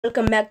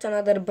Welcome back to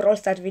another Brawl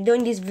Stars video.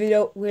 In this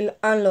video, we'll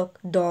unlock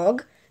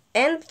dog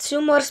and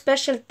two more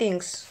special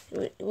things,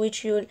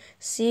 which you'll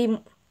see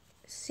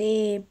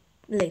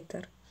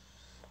later.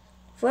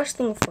 First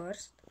thing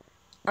first,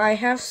 I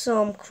have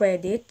some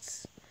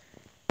credits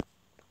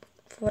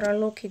for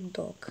unlocking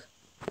dog.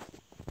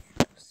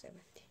 70.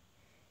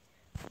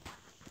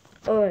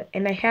 Oh,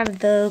 and I have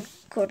the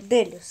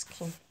Cordelia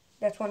skin.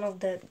 That's one of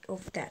that.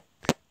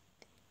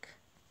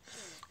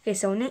 Okay,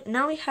 so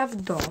now we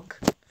have dog.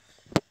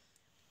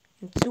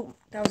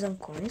 2,000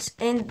 coins,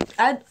 and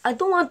I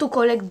don't want to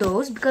collect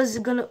those because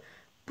it's gonna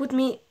put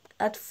me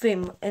at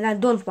fame, and I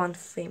don't want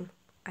fame.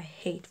 I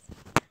hate fame.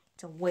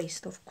 It's a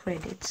waste of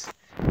credits.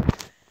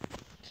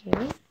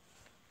 Okay,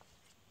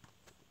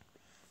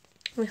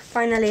 we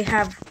finally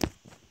have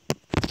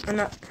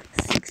another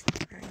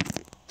 69.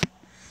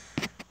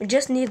 We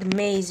just need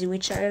Maisie,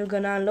 which I'm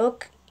gonna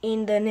unlock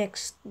in the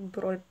next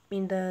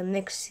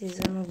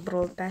season of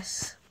Brawl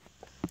Pass.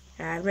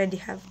 I already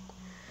have.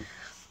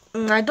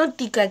 I don't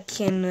think I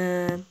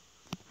can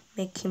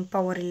make him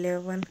power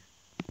 11.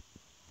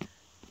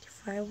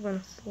 5,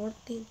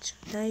 140,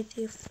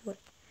 94.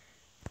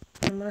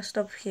 I'm gonna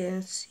stop here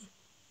and see.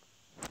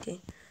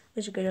 Okay,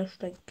 which guy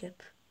should I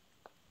get?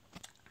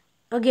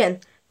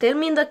 Again, tell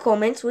me in the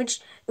comments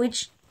which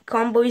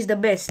combo is the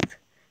best,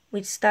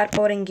 which star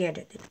power and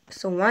gadget.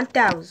 So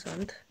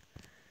 1,000.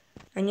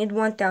 I need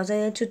 1,000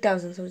 and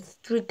 2,000, so it's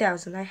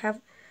 3,000. I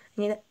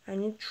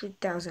need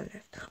 3,000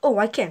 left. Oh,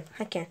 I can.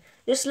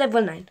 Just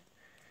level 9.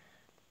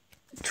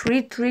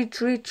 3,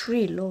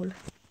 lol.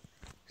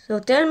 So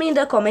tell me in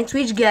the comments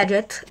which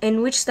gadget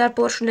and which star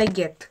power should I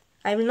get.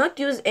 I will not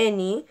use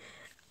any.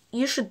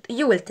 You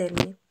will tell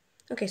me.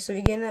 Okay, so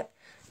we're gonna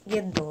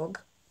get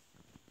dog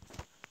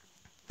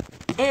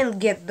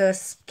and get the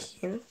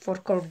skin for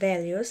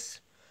Cordelius.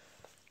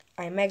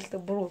 I made the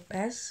Brawl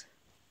Pass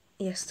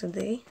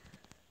yesterday.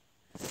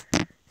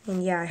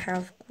 And yeah, I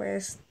have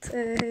quest.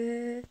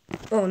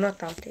 Oh,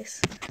 not all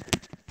this.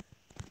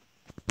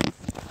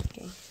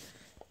 Okay.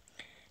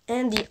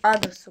 And the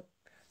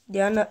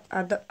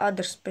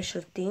other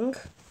special thing.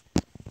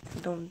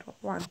 Don't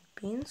want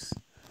pins.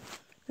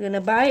 We're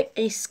gonna buy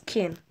a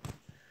skin.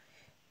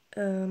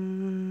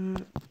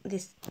 I'm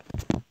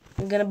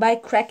gonna buy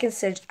Kraken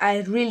Surge. I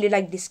really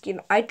like this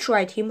skin. I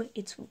tried him.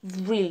 It's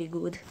really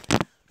good.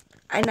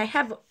 And I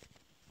have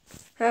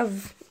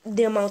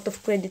the amount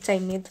of credits I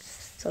need.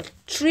 So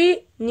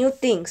 3 new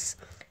things.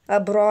 A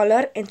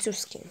brawler and 2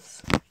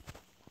 skins.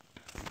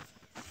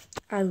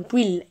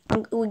 We're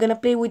gonna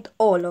play with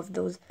all of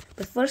those.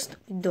 But first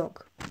with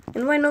dog.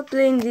 And why not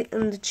play in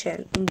this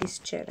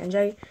challenge?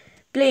 I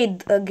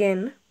played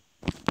again.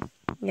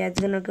 Yeah, it's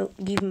gonna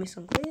give me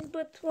some credits,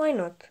 but why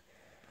not?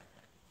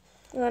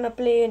 We're gonna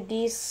play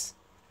this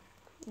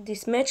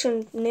match,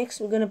 and next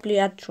we're gonna play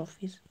at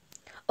trophies.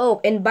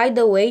 Oh, and by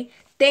the way,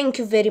 thank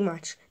you very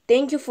much.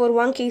 Thank you for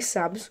 1k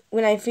subs.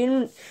 When I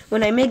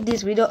make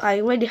this video, I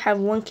already have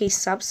 1k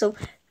subs. So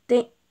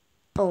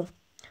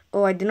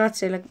I did not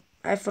say, like,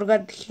 I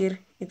forgot here.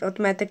 It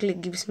automatically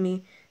gives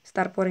me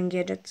star power and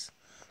gadgets.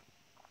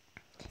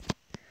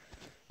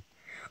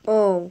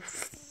 Oh,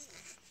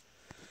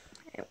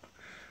 I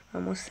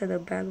almost said a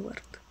bad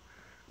word.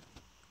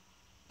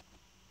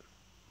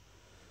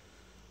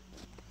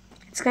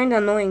 It's kind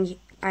of annoying.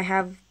 I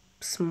have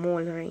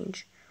small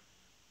range.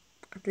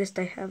 At least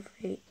I have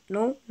a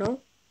no.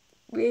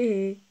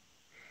 Yeah.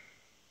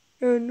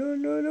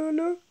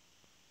 No.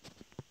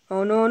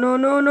 Oh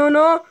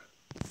no.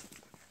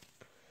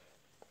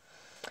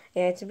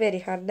 Yeah, it's very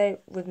hard. I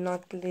would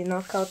not play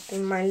knockout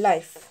in my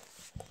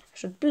life. I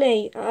should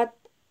play at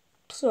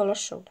solo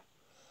showdown.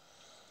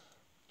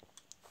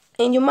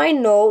 And you might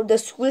know the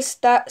school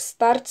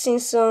starts in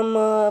some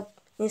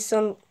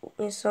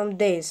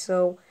days,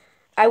 so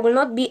I will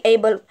not be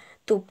able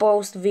to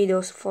post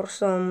videos for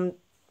some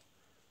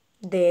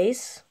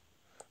days,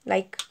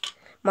 like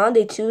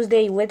Monday,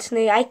 Tuesday,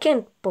 Wednesday. I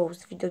can't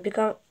post videos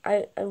because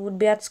I would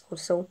be at school.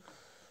 So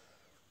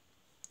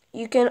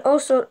you can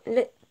also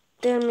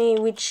tell me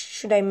which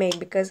should I make,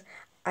 because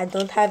I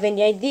don't have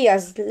any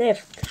ideas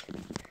left.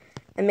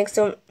 I make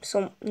some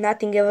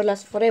nothing ever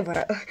lasts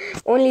forever.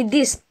 Only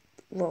this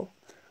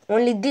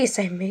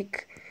I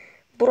make.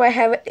 Bro, I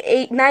have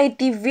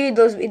 90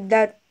 videos with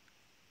that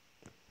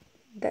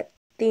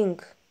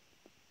thing.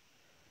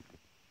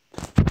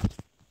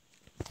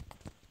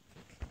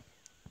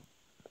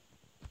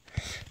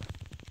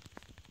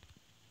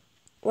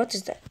 What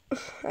is that?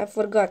 I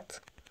forgot.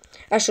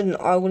 I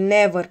will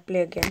never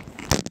play again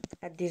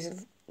at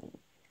this.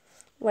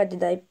 Why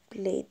did I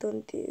play it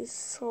on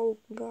this? Oh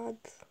god.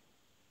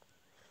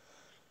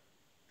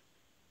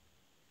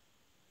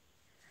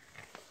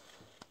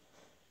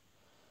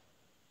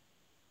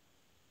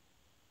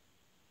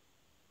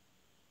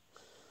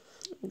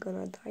 I'm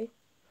gonna die.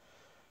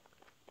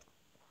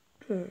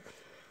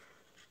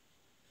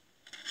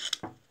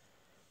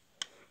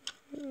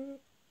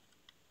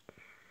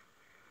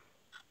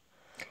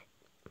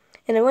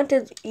 And I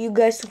wanted you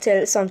guys to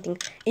tell something.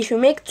 If you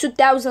make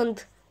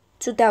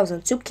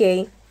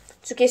 2K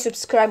 2K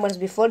subscribers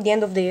before the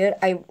end of the year,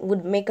 I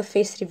would make a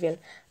face reveal.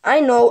 I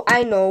know.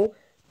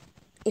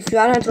 If you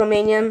are not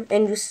Romanian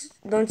and you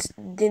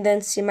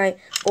didn't see my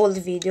old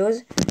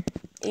videos,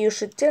 you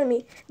should tell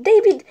me,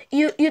 David,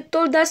 you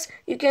told us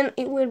you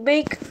will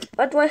make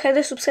but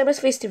 100 subscribers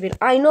face reveal.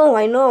 I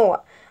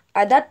know.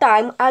 At that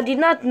time, I did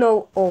not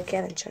know. Oh,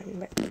 Karen,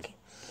 okay.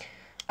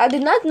 I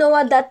did not know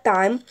at that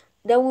time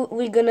that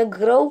we're gonna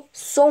grow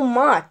so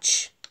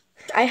much.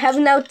 I have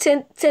now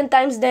 10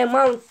 times the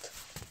amount.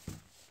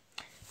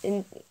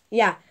 And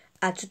yeah,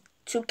 at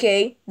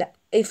 2K,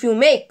 if we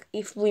make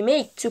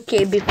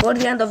 2K before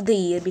the end of the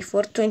year,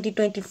 before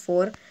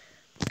 2024,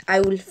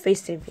 I will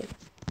face reveal.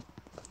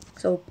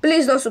 So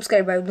please don't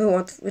subscribe. I don't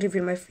want to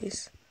reveal my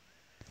face.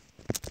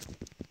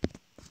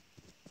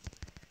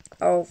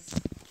 Oh,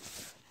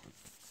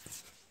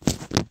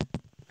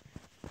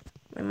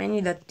 I might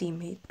need a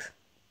teammate.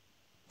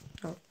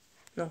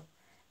 No.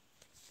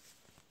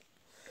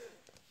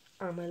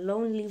 I'm a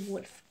lonely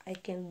wolf. I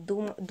can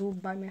do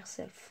by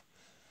myself.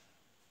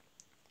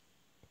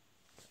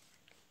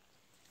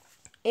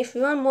 If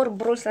you want more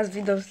Brawl Stars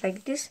videos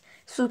like this,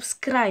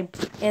 subscribe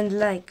and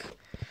like.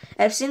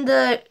 I've seen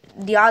the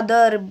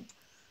other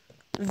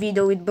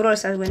video with Brawl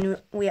Stars when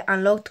we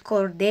unlocked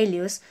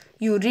Cordelius.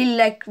 You really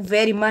like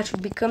very much.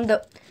 Become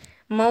the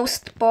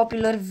most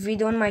popular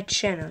video on my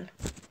channel.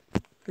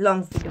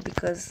 Long video,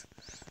 because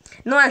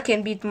no one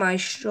can beat my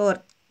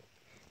short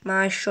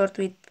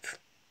with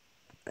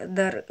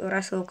the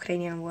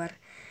Russo-Ukrainian war.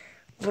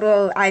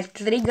 Bro, I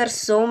trigger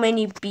so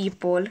many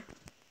people.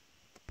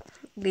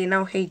 They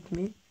now hate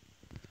me.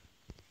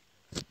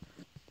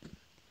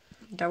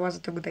 That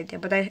wasn't a good idea,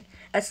 but I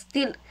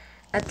still,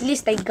 at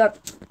least I got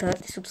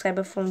 30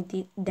 subscribers from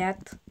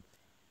that,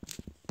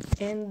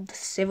 and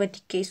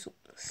 70k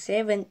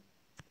 7.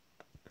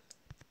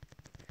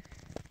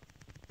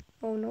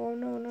 Oh no,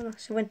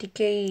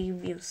 70k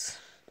views.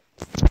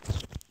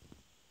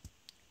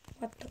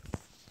 What the?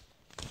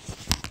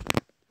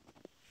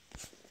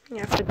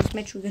 Yeah, after this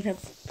match we're gonna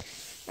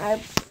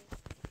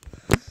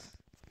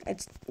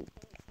it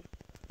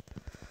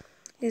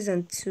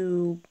isn't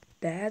too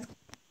bad.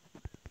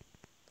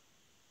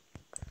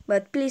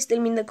 But please tell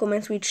me in the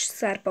comments which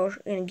star power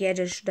and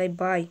gadget should I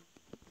buy.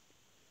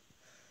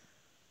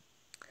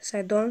 Because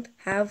I don't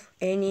have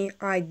any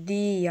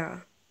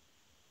idea.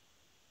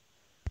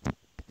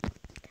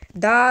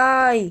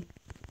 Die!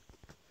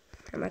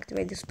 I'm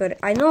activating the super.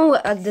 I know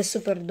at the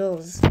super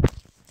dose.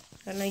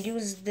 And I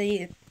use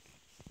the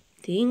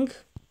thing.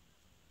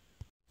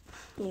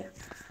 Yeah.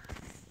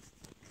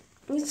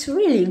 It's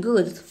really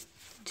good.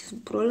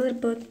 Just brawler,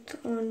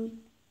 but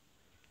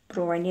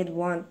bro, I need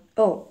one.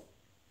 Oh,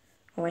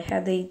 I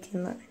had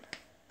 89.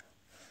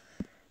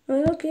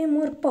 Well, okay,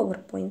 more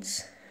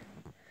PowerPoints.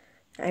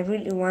 I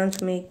really want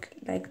to make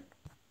like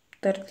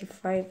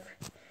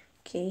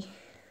 35k.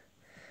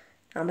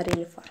 I'm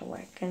really far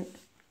away. I can't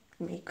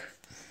make.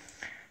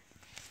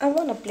 I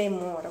wanna play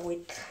more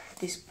with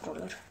this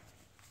brawler.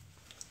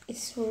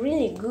 It's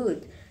really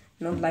good.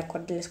 Not like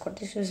Cordelius.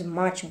 Cordelius is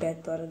much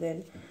better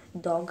than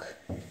Dog.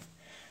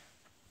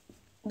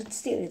 But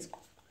still, it's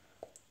good.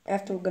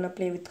 After we're gonna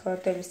play with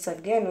Cordelius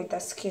again with a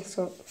skin,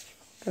 so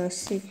gonna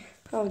see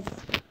how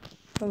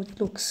it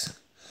looks.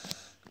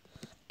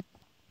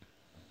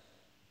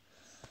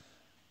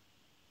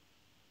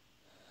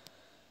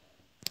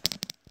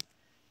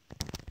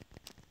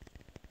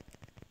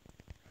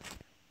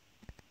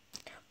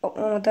 Oh,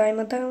 I'm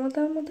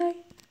gonna die.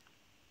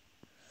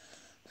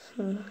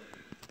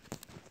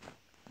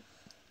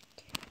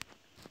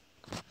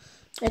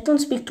 I don't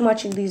speak too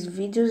much in these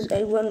videos.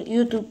 I want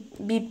you to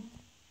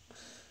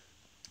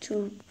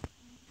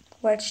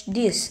watch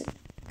this.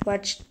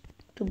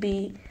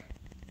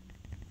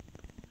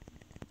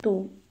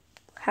 To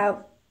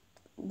have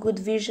good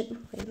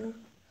vision. I know.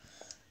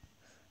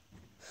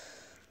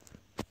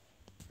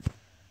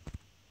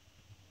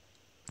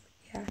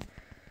 Yeah.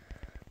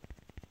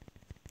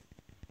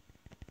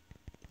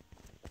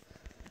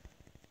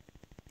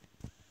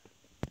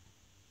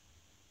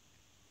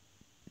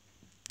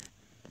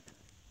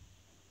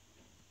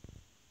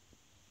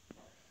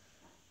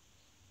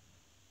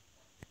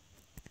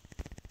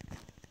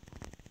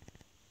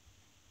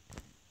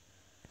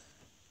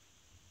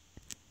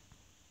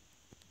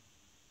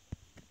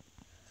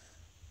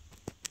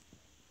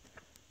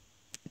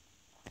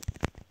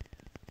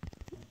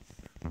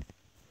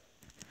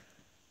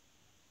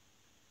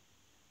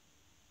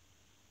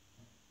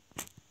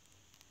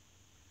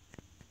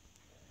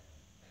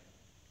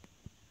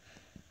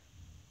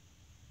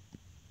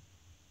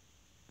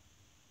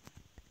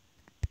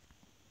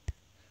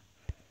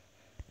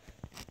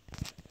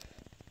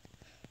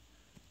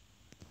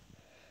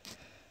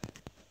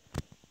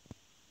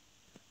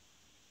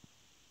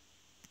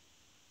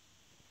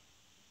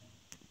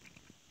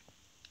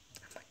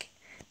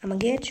 I'ma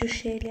get you,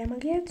 Shelly. I'ma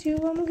get you.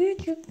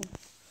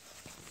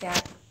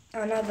 Yeah,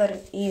 another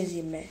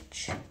easy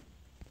match.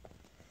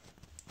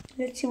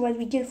 Let's see what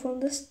we get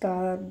from the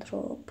star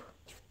drop.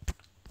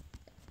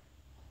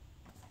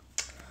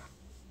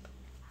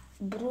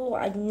 Bro,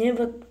 I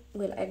never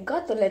Well, I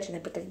got the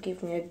legendary, but it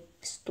gave me a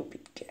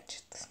stupid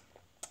gadget.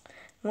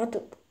 What?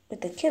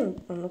 But I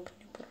can unlock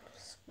new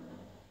brawlers.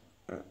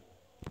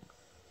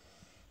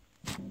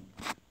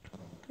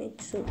 Me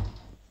too.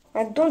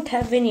 I don't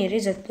have any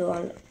reason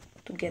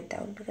to get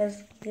down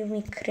because give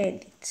me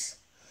credits.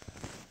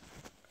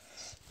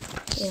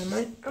 Yeah,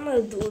 man, I'm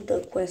gonna do the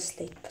quest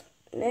later.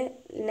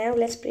 Now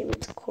let's play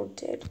with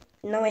Cordial.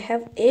 Now I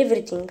have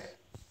everything.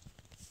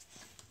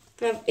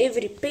 I have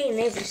every pin,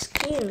 every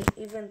skin,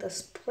 even the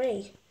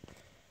spray.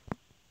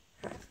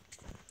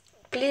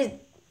 Please,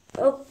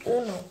 oh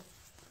no.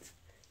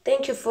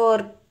 Thank you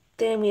for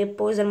telling me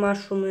poison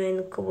mushroom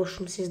and cobo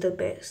shrooms is the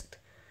best.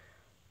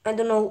 I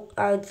don't know,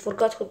 I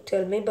forgot who to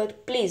tell me,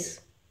 but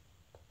please,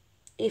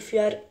 if you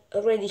are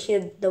already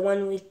here, the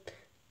one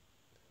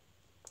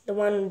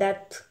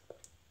that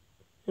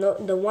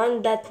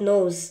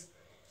knows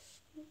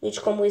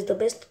which combo is the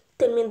best,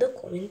 tell me in the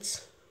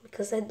comments,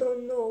 because I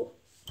don't know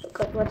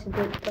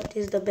what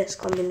is the best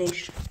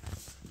combination.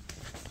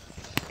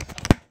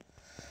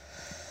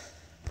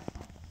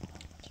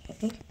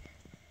 Okay,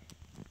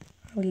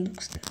 how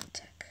looks the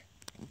attack?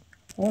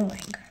 Oh my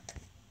god,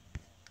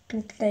 it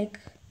looks like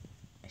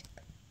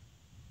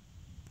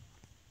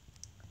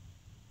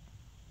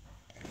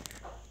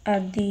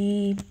at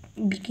the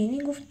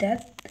beginning of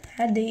that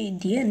had a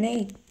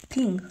DNA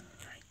thing,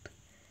 right?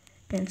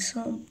 And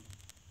some,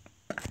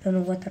 I don't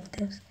know what are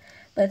those,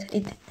 but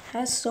it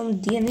has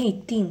some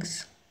DNA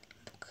things.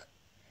 Look.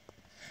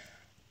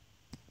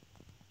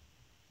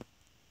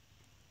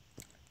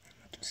 I'm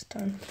not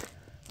stunned.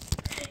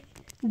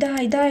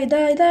 Die.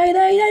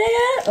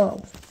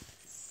 Oh.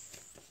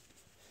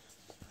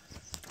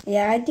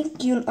 Yeah, I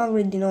think you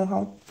already know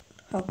how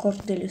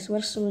Cordelius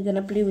works, so we're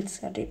gonna play with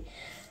Serge.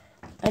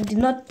 I did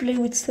not play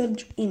with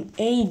Serge in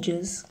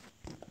ages,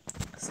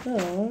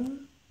 so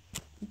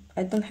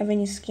I don't have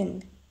any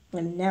skin.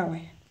 Well, now I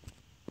have.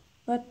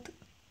 But,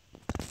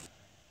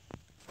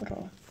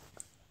 bro,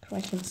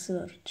 I can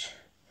search.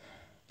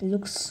 It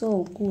looks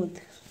so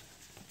good.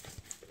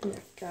 Oh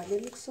my god,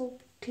 it looks so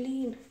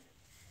clean.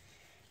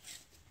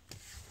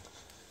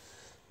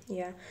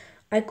 Yeah,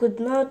 I could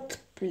not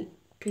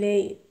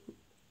play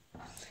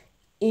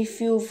if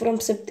you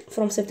from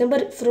September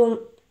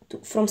to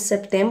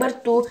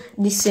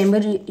December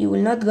you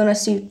will not gonna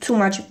see too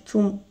much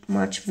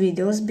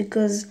videos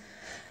because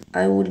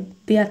I will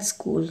be at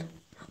school.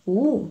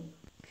 Ooh,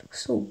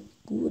 looks so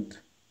good.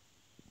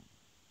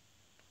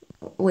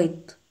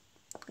 Wait,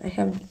 I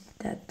have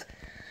that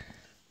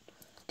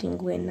thing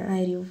when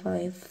I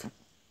revive.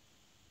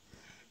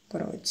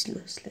 Bro, it's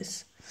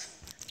useless.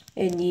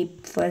 Any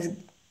first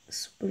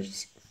super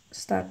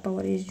star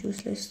power is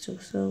useless too,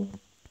 so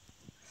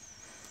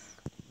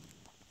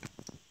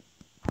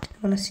I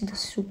wanna see the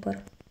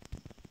super.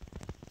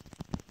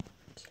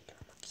 Kill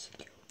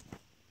you.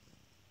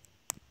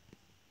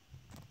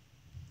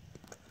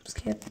 I'm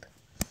scared.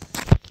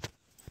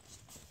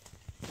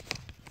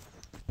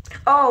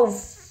 Oh,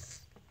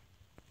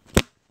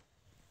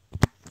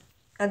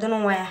 I don't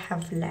know why I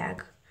have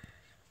lag.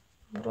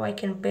 Bro, I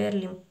can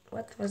barely.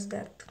 What was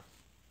that?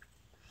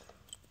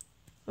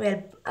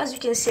 Well, as you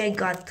can see, I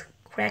got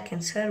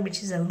Kraken Sir,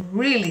 which is a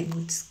really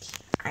good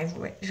skin. I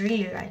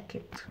really like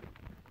it.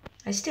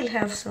 I still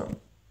have some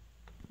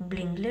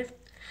bling left.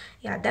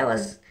 Yeah, that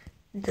was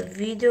the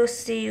video.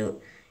 See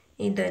you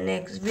in the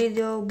next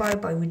video. Bye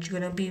bye, which is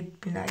gonna be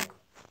like,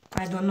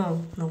 I don't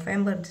know,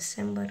 November,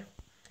 December.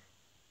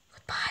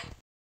 Goodbye.